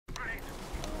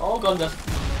walk under.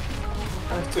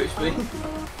 Twitch me.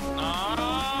 No.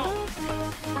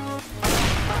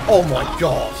 Oh my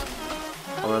god!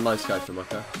 I'm a nice guy from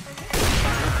Mecca.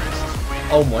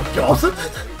 Oh my god!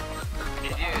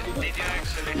 Did you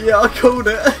actually? Yeah, I called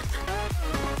it!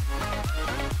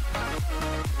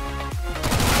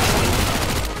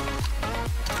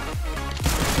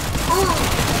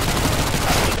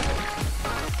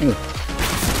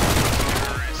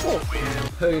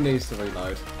 Who needs to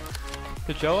reload?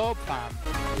 Good job, fam.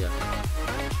 Yeah.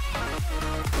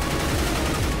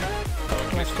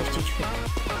 Nice 50 HP.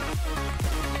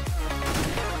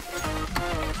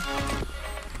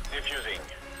 Defusing.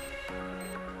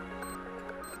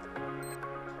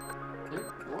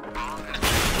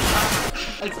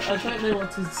 I don't know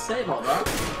what to say about that.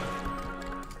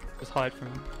 Just hide from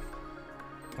him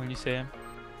when you see him.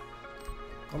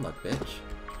 I'm a bitch.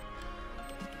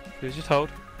 Do as you're told.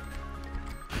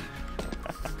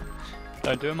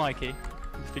 Don't do a Mikey.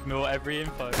 Just ignore every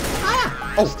info.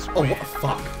 Oh, what the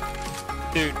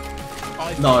fuck? Dude.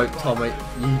 No, Tommy,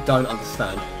 you don't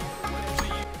understand.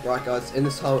 Right guys, in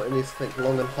this hole it needs to think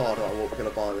long and hard about what we're going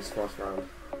to buy in this first round.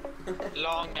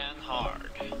 Long and hard.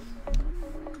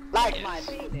 Like Yes. my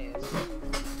penis.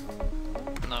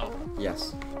 No.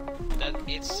 Yes. That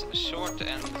it's short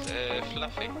and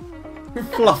fluffy.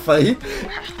 Fluffy?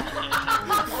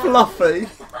 Fluffy?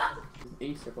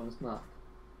 Easter on this map.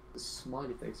 The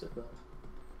smiley face up there.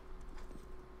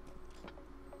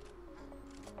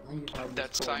 Now you find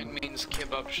That this sign corner, means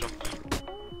kebab shop.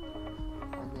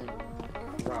 and then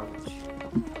crouch.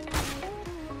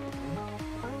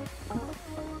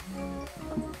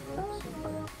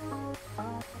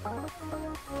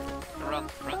 Run,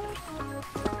 run.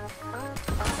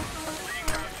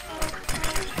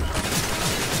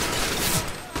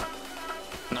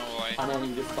 No way. And then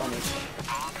you just vanish.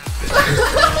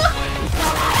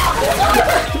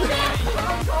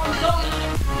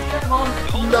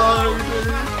 No,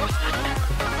 dude.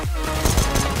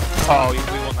 Oh, we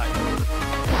want that.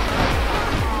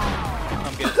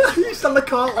 I'm good. He's done the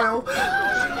cartwheel.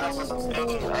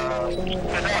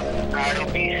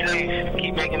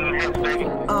 Keep making them hits, baby.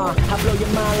 I blow your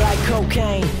mind like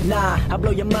cocaine. Nah, I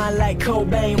blow your mind like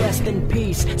Cobain. Rest in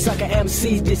peace, sucker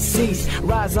MC's deceased.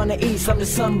 Rise on the east, I'm the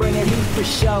sun bringing heat for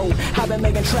show. I've been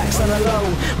making tracks on the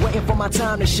low, waiting for my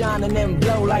time to shine and then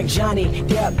blow like Johnny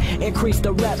Depp. Increase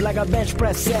the rep like a bench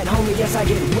press set. Homie, yes I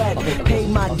get wet. Paid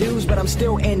my dues, but I'm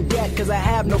still in debt, cause I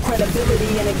have no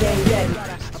credibility in the game yet.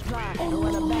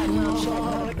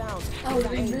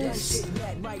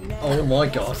 Oh my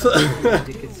god.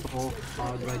 It's so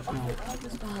hard right now.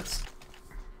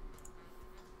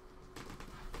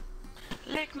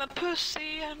 Lick my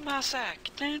pussy and my sack.